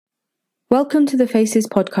Welcome to the Faces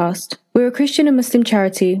podcast. We're a Christian and Muslim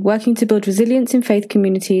charity working to build resilience in faith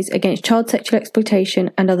communities against child sexual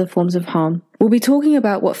exploitation and other forms of harm. We'll be talking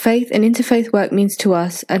about what faith and interfaith work means to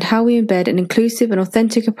us and how we embed an inclusive and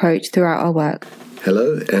authentic approach throughout our work.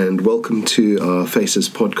 Hello and welcome to our Faces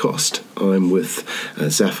podcast. I'm with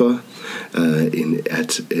Zaffar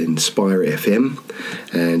at Inspire FM,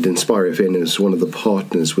 and Inspire FM is one of the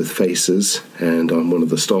partners with Faces, and I'm one of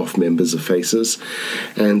the staff members of Faces.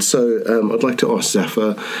 And so I'd like to ask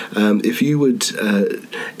Zaffar if you would,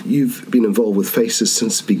 you've been involved with Faces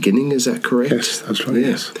since the beginning, is that correct? Yes, that's right,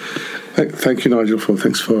 yes. Thank you, Nigel,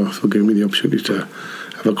 thanks for giving me the opportunity to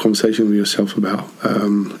have a conversation with yourself about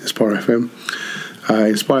Inspire FM.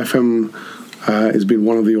 Inspire FM has been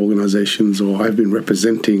one of the organisations, or I've been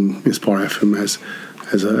representing Inspire FM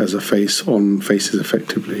as a face on Faces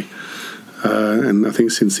effectively, and I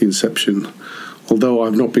think since the inception. Although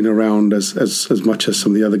I've not been around as much as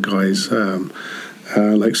some of the other guys,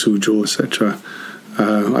 like Sujo, etc.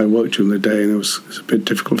 I worked during the day, and it was a bit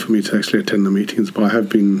difficult for me to actually attend the meetings. But I have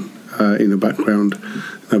been in the background,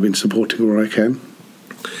 and I've been supporting where I can.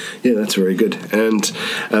 Yeah, that's very good, and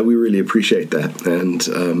we really appreciate that. And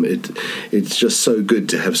it's just so good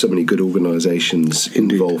to have so many good organisations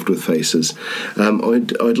involved with Faces.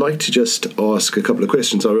 I'd like to just ask a couple of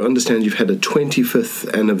questions. I understand you've had a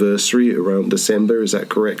 25th anniversary around December. Is that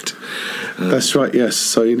correct? That's right. Yes.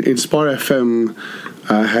 So Inspire FM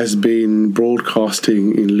has been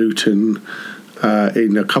broadcasting in Luton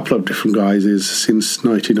in a couple of different guises since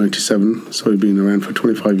 1997. So we've been around for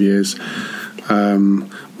 25 years.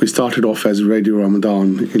 We started off as Radio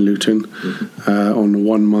Ramadan in Luton on a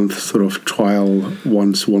 1 month sort of trial,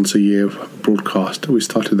 once a year broadcast. We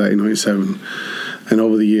started that in 97, and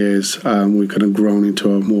over the years we've kind of grown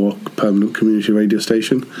into a more permanent community radio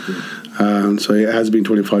station. So it has been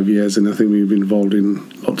 25 years, and I think we've been involved in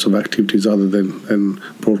lots of activities other than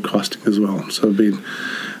broadcasting as well. So I've been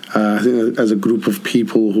I think as a group of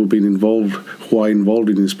people who are involved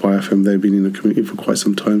in Inspire FM, they've been in the community for quite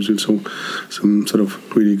some time, doing some sort of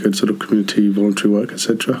really good sort of community voluntary work,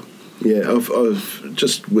 etc. Yeah, I've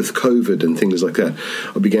just with COVID and things like that,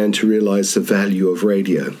 I began to realise the value of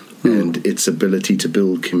radio and its ability to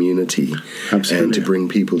build community. Absolutely. And to bring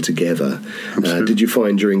people together. Did you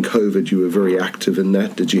find during COVID you were very active in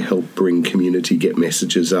that? Did you help bring community, get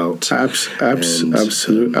messages out? Absolutely.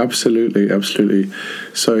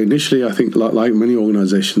 So initially, I think like many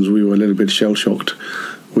organisations, we were a little bit shell-shocked.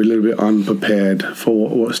 We were a little bit unprepared for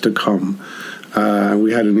what was to come.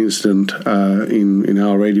 We had an incident in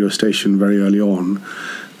our radio station very early on,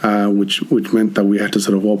 which meant that we had to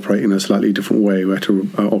sort of operate in a slightly different way. We had to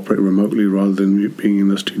operate remotely rather than being in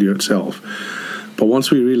the studio itself. But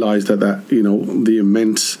once we realised that the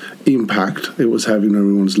immense impact it was having on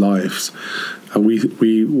everyone's lives, we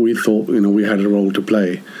thought we had a role to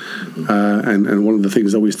play. And one of the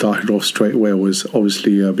things that we started off straight away was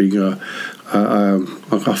obviously being a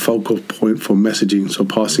focal point for messaging, so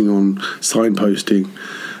passing on signposting.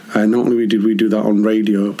 And not only did we do that on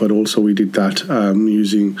radio, but also we did that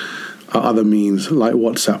using other means like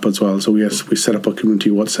WhatsApp as well. So we set up a community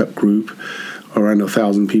WhatsApp group, around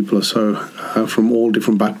 1,000 people or so from all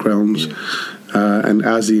different backgrounds. And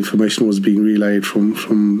as the information was being relayed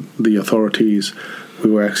from the authorities, we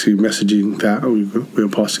were actually messaging that. We were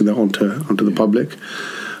passing that on to the public.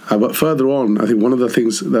 But further on, I think one of the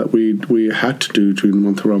things that we had to do during the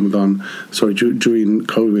month of Ramadan, during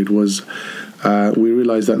COVID, was we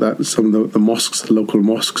realised that some of the mosques, the local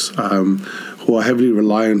mosques, who are heavily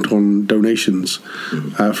reliant on donations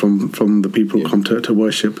from the people who come to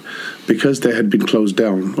worship, because they had been closed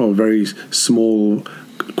down, or a very small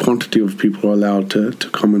quantity of people were allowed to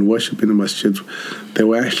come and worship in the masjids. They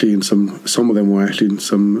were actually some of them were actually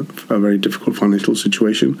in a very difficult financial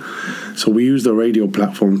situation. So we used the radio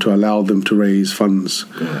platform to allow them to raise funds.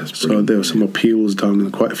 So there were some appeals done,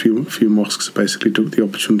 and quite a few mosques basically took the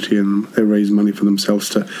opportunity and they raised money for themselves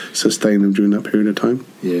to sustain them during that period of time.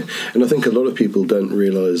 Yeah, and I think a lot of people don't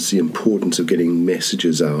realise the importance of getting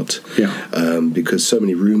messages out. Because so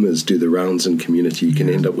many rumours do the rounds in community. You can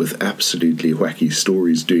end up with absolutely wacky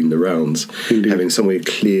stories doing the rounds. Indeed. Having somewhere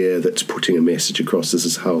clear that's putting a message across, this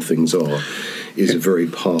is how things are, is a very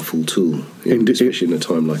powerful tool, especially in a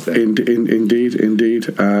time like that. Indeed.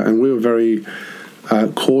 And we were very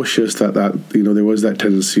cautious that there was that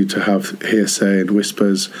tendency to have hearsay and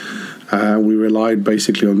whispers. We relied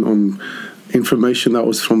basically on information that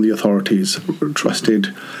was from the authorities,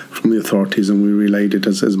 trusted from the authorities, and we relayed it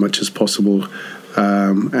as much as possible.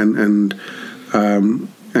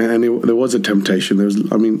 There was a temptation.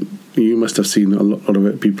 You must have seen a lot of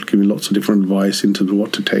it. People giving lots of different advice into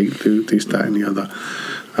what to take, do this, that, and the other.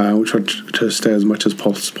 We try to stay as much as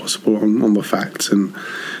possible on the facts, and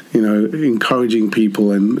encouraging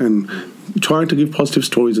people and trying to give positive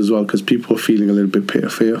stories as well, because people are feeling a little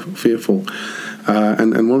bit fearful.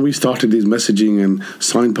 And when we started these messaging and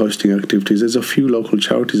signposting activities, there's a few local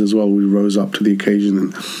charities as well who rose up to the occasion,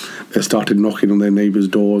 and they started knocking on their neighbours'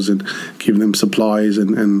 doors and giving them supplies,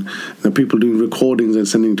 and people doing recordings and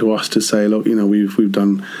sending to us to say, look, we've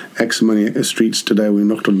done X many streets today, we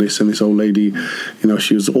knocked on this, and this old lady,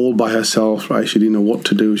 she was all by herself, right? She didn't know what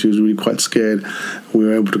to do, she was really quite scared. We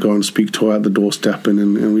were able to go and speak to her at the doorstep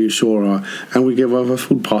and reassure her, and we gave her a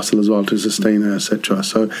food parcel as well to sustain her, etc.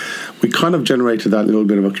 So we kind of generated that little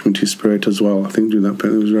bit of a community spirit as well. I think doing that,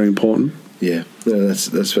 it was very important. Yeah, no,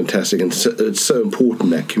 that's fantastic, and it's so important,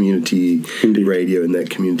 that community Indeed. Radio and that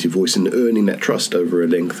community voice, and earning that trust over a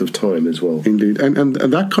length of time as well. Indeed, and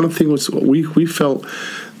that kind of thing was we felt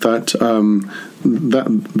that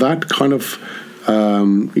that kind of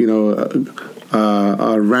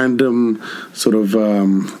a random sort of.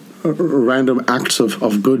 Random acts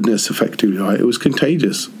of goodness, effectively, right? It was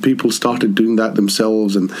contagious. People started doing that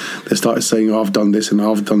themselves, and they started saying, I've done this and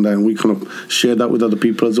I've done that, and we kind of shared that with other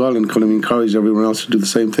people as well, and kind of encouraged everyone else to do the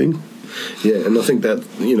same thing. Yeah, and I think that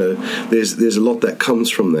there's a lot that comes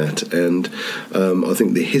from that, and I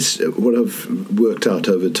think what I've worked out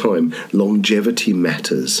over time, longevity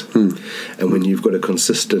matters, and when you've got a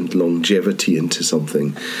consistent longevity into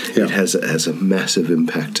something, it has a massive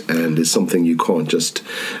impact, and it's something you can't just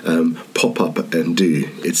pop up and do.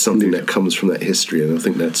 It's something that comes from that history, and I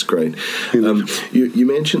think that's great. You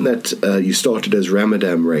mentioned that you started as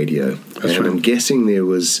Ramadan Radio, and right. I'm guessing it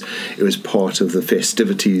was part of the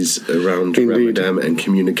festivities around Indeed. Ramadan and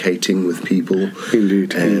communicating with people.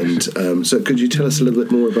 Indeed. And so could you tell us a little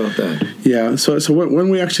bit more about that? Yeah, so when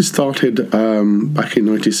we actually started back in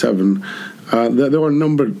 97, there were a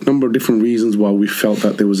number of different reasons why we felt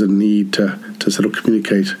that there was a need to sort of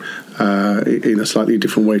communicate in a slightly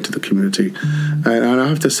different way to the community. And I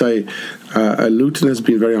have to say, Luton has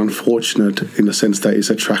been very unfortunate in the sense that it's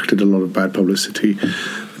attracted a lot of bad publicity,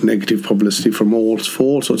 negative publicity from all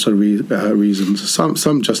sorts of reasons,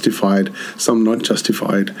 some justified, some not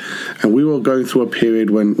justified. And we were going through a period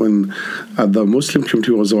when the Muslim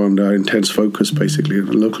community was under intense focus, basically,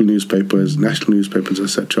 local newspapers, national newspapers,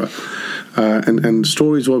 etc. And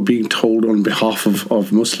stories were being told on behalf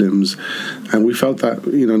of Muslims, and we felt that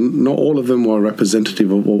not all of them were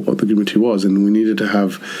representative of what the community was, and we needed to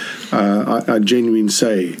have a genuine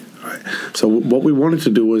say. Right. So what we wanted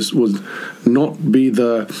to do was not be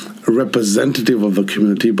the representative of the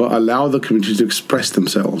community, but allow the community to express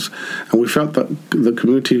themselves. And we felt that the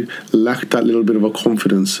community lacked that little bit of a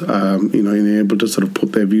confidence, in able to sort of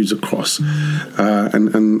put their views across.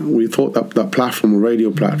 And we thought that platform, a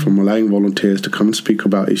radio platform, allowing volunteers to come and speak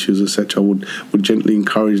about issues, etc., would gently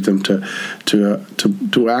encourage them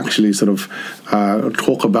to actually sort of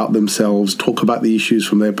talk about themselves, talk about the issues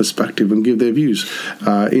from their perspective, and give their views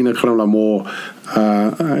in a kind of a more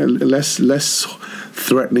less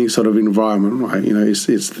threatening sort of environment, right?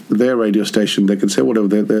 It's their radio station. They can say whatever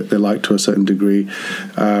they like to a certain degree,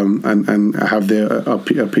 and have their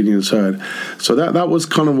opinions heard. So that was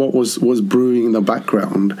kind of what was brewing in the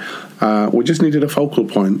background. We just needed a focal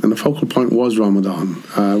point, and the focal point was Ramadan.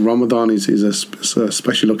 Ramadan is a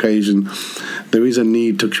special occasion. There is a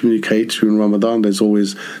need to communicate during Ramadan. There's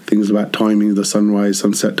always things about timing, the sunrise,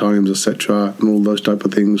 sunset times, etc., and all those type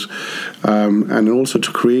of things. And also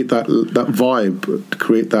to create that vibe, to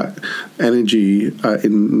create that energy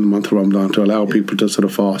in the month of Ramadan, to allow people to sort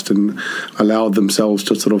of fast and allow themselves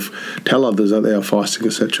to sort of tell others that they are fasting,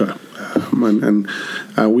 etc. And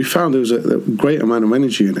we found there was a great amount of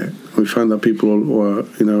energy in it. We found that people were,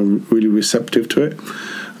 really receptive to it.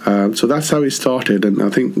 So that's how it started, and I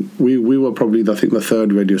think we were probably the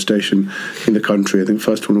third radio station in the country. I think the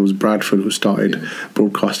first one was Bradford, who started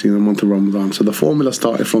broadcasting in the month of Ramadan. So the formula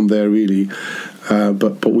started from there, really.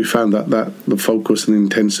 But we found that the focus and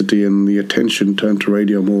intensity and the attention turned to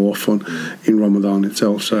radio more often in Ramadan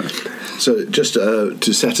itself. So just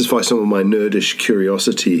to satisfy some of my nerdish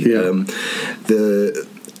curiosity, the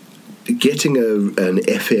getting an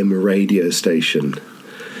FM radio station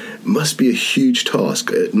must be a huge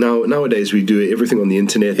task. Nowadays we do everything on the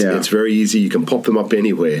internet. It's very easy. You can pop them up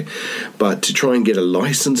anywhere. But to try and get a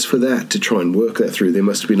license for that, to try and work that through, there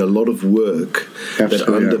must have been a lot of work that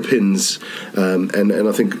underpins. And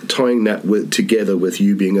I think tying that together with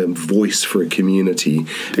you being a voice for a community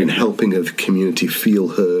and helping a community feel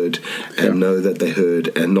heard and know that they're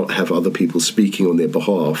heard and not have other people speaking on their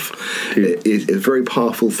behalf is a very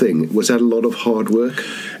powerful thing. Was that a lot of hard work?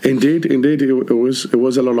 Indeed, it was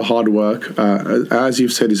a lot of hard work. As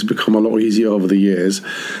you've said, it's become a lot easier over the years.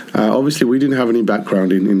 Obviously, we didn't have any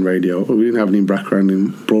background in radio. We didn't have any background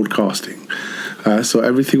in broadcasting. So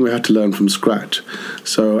everything we had to learn from scratch.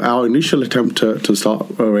 So our initial attempt to start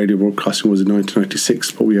radio broadcasting was in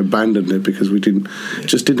 1996, but we abandoned it because we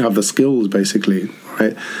just didn't have the skills, basically,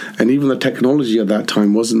 right? And even the technology at that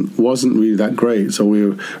time wasn't really that great. So we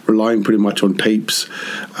were relying pretty much on tapes.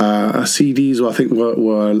 CDs, I think,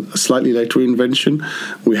 were a slightly later invention.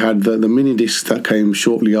 We had the mini discs that came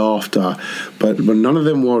shortly after, but none of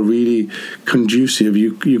them were really conducive.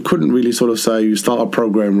 You couldn't really sort of say you start a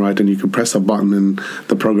program, right, and you can press a button and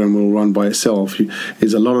the program will run by itself.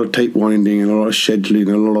 There's a lot of tape winding and a lot of scheduling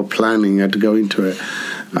and a lot of planning had to go into it.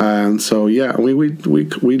 And so, yeah, we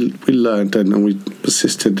learned and we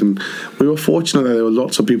persisted, and we were fortunate that there were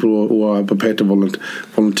lots of people who were prepared to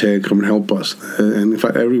volunteer, come and help us. And in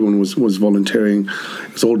fact, everyone was volunteering.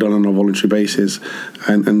 It was all done on a voluntary basis,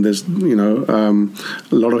 and there's a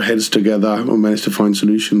lot of heads together. We managed to find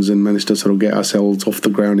solutions and managed to sort of get ourselves off the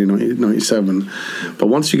ground in 97. But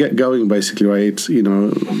once you get going, basically, right, it's there's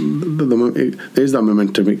that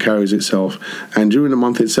momentum. It carries itself, and during the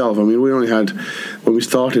month itself, I mean, when we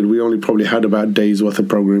started, we only probably had about a day's worth of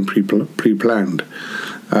programming pre-planned.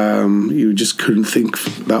 You just couldn't think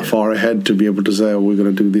that far ahead to be able to say, we're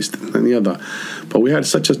going to do this and the other. But we had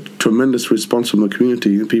such a tremendous response from the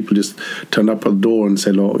community. People just turned up at the door and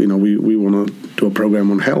said, we want to do a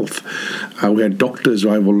program on health. We had doctors,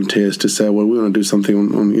 right, volunteers to say, we want to do something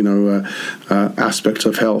on aspects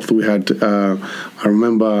of health. We had, I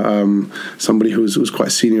remember somebody who was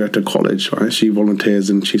quite senior at a college, right? She volunteers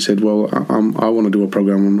and she said, I want to do a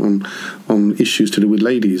program on issues to do with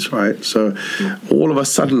ladies, right? So all of a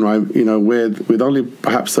sudden, right, with only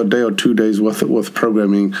perhaps a day or 2 days worth of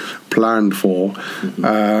programming planned for,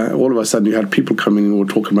 all of a sudden you had people coming and were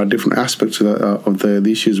talking about different aspects of the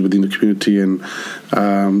issues within the community, and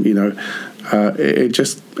it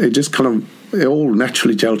just kind of, it all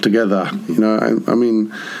naturally gelled together. I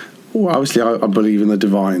mean, obviously I believe in the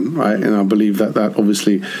divine, right? And I believe that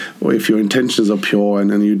obviously, if your intentions are pure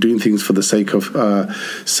and you're doing things for the sake of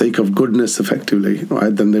goodness, effectively,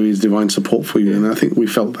 right, then there is divine support for you. And I think we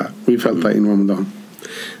felt that in Ramadan.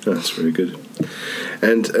 That's very good.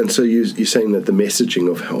 And so you're saying that the messaging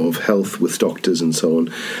of health with doctors and so on,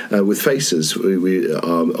 with Faces,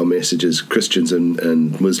 our message is Christians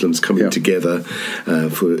and Muslims coming together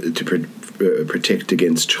to protect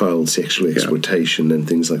against child sexual exploitation and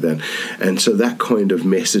things like that. And so that kind of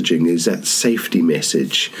messaging, is that safety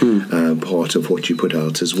message part of what you put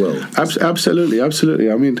out as well? Absolutely. I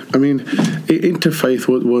mean, interfaith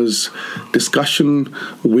was discussion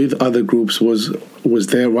with other groups was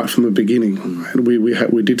there right from the beginning. Right?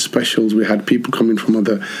 We did specials. We had people coming from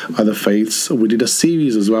other faiths. We did a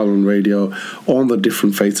series as well on radio on the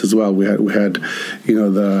different faiths as well. We had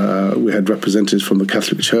representatives from the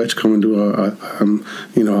Catholic Church come and do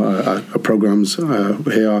our programs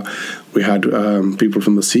here. We had people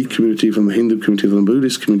from the Sikh community, from the Hindu community, from the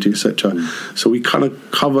Buddhist community, etc. So we kind of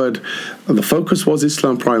covered. The focus was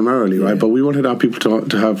Islam primarily, right? But we wanted our people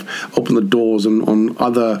to have open the doors on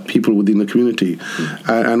other people within the community,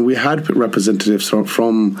 and we had representatives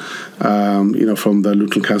from the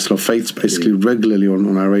Luton Council of Faiths basically regularly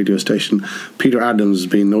on our radio station. Peter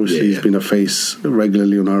Adams he's been a face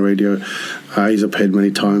regularly on our radio. He's appeared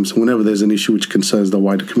many times. Whenever there's an issue which concerns the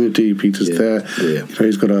wider community, Peter's there.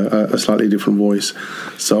 He's got a slightly different voice.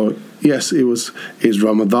 So yes, it's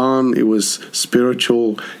Ramadan, it was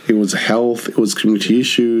spiritual, it was health, it was community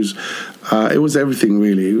issues, it was everything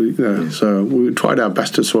really. So we tried our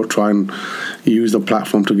best to sort of try and use the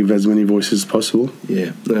platform to give as many voices as possible.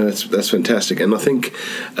 Yeah, no, that's fantastic, and I think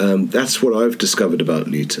that's what I've discovered about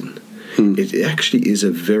Luton. It actually is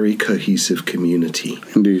a very cohesive community.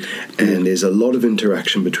 Indeed. And there's a lot of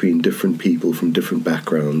interaction between different people from different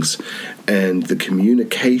backgrounds, and the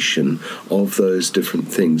communication of those different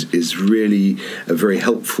things is really a very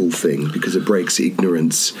helpful thing, because it breaks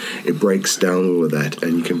ignorance, it breaks down all of that,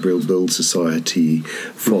 and you can build society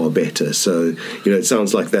far better. So, it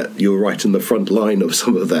sounds like that you're right in the front line of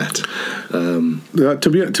some of that. To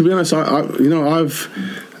be honest,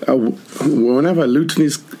 whenever Luton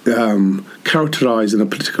is characterised in a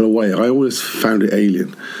particular way, I always found it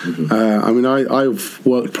alien. I've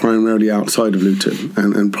worked primarily outside of Luton,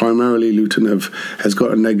 and primarily Luton has got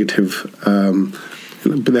a negative,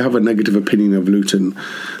 but they have a negative opinion of Luton,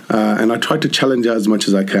 and I try to challenge it as much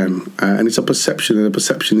as I can. And it's a perception, and the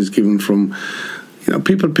perception is given from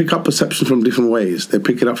people pick up perception from different ways. They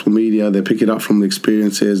pick it up from media, they pick it up from the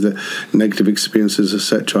experiences, the negative experiences,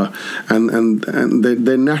 etc. And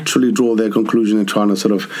they naturally draw their conclusion and trying to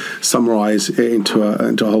sort of summarize it into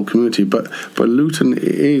a whole community. But Luton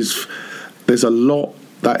there's a lot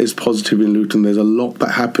that is positive in Luton. There's a lot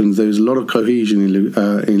that happens. There's a lot of cohesion in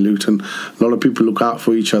Luton. A lot of people look out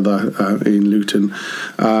for each other in Luton.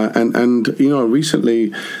 And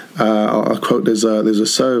recently, I'll quote, there's a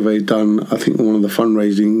survey done, I think, on one of the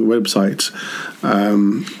fundraising websites,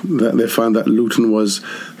 that they found that Luton was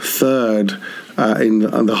third in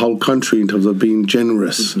the whole country in terms of being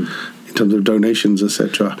generous. Mm-hmm. In terms of donations,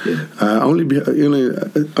 etc. Yeah. Only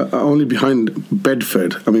behind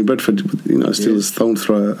Bedford. I mean, Bedford, still is stone's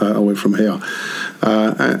throw away from here.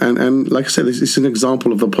 And like I said, this is an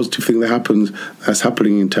example of a positive thing that's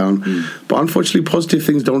happening in town. Mm. But unfortunately, positive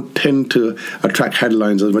things don't tend to attract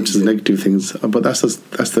headlines as much as negative things. But that's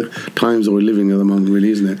the times that we're living at the moment, really,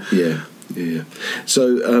 isn't it? Yeah. Yeah.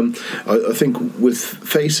 So I think with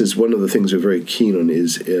Faces, one of the things we're very keen on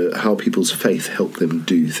is how people's faith help them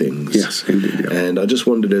do things. Yes, indeed. Yeah. And I just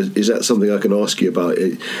wondered, is that something I can ask you about?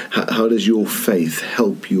 How does your faith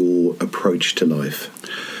help your approach to life?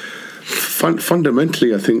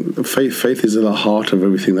 Fundamentally, I think faith is at the heart of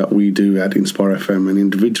everything that we do at Inspire FM, and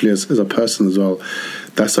individually as a person as well.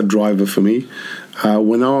 That's a driver for me.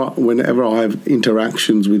 Whenever I have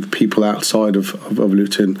interactions with people outside of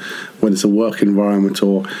Luton, whether it's a work environment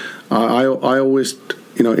or I always,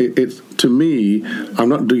 to me, I'm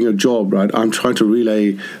not doing a job, right? I'm trying to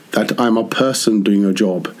relay that I'm a person doing a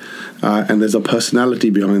job, and there's a personality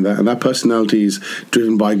behind that, and that personality is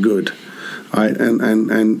driven by good. Right,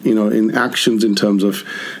 and in actions in terms of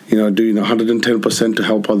doing 110% to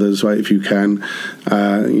help others, right, if you can,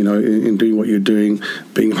 in doing what you're doing,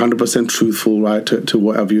 being 100% truthful, right, to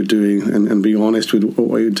whatever you're doing, and being honest with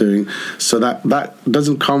what you're doing. So that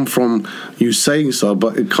doesn't come from you saying so,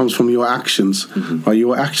 but it comes from your actions. Mm-hmm. Right?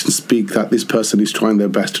 Your actions speak that this person is trying their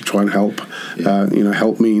best to try and help,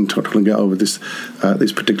 help me in trying to get over this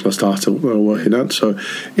particular task that we're working at. So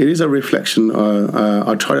it is a reflection.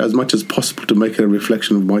 I try as much as possible to make it a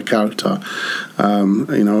reflection of my character, and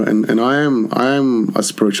I am a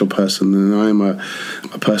spiritual person, and I am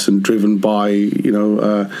a person driven by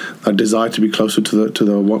a desire to be closer to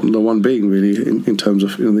the one being, really, in terms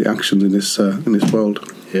of the actions in this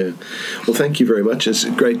world. Yeah. Well, thank you very much. It's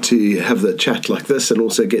great to have the chat like this and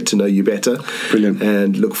also get to know you better. Brilliant.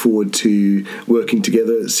 And look forward to working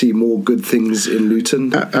together, see more good things in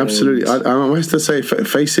Luton. Absolutely. I must say,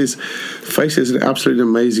 Face is an absolutely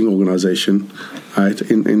amazing organisation, right?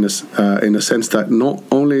 In a sense that not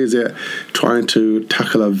only is it trying to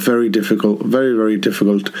tackle a very, very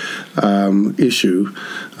difficult issue,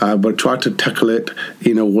 but try to tackle it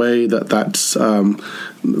in a way that's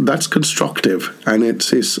constructive, and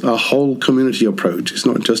it's a whole community approach. It's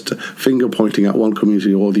not just finger pointing at one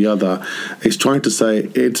community or the other. It's trying to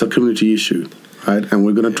say it's a community issue, right? And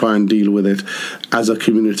we're going to try and deal with it as a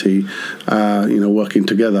community, working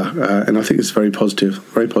together. And I think it's very positive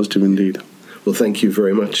indeed. Well, thank you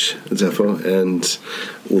very much, Zaffar, and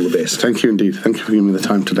all the best. Thank you indeed. Thank you for giving me the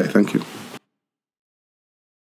time today. Thank you.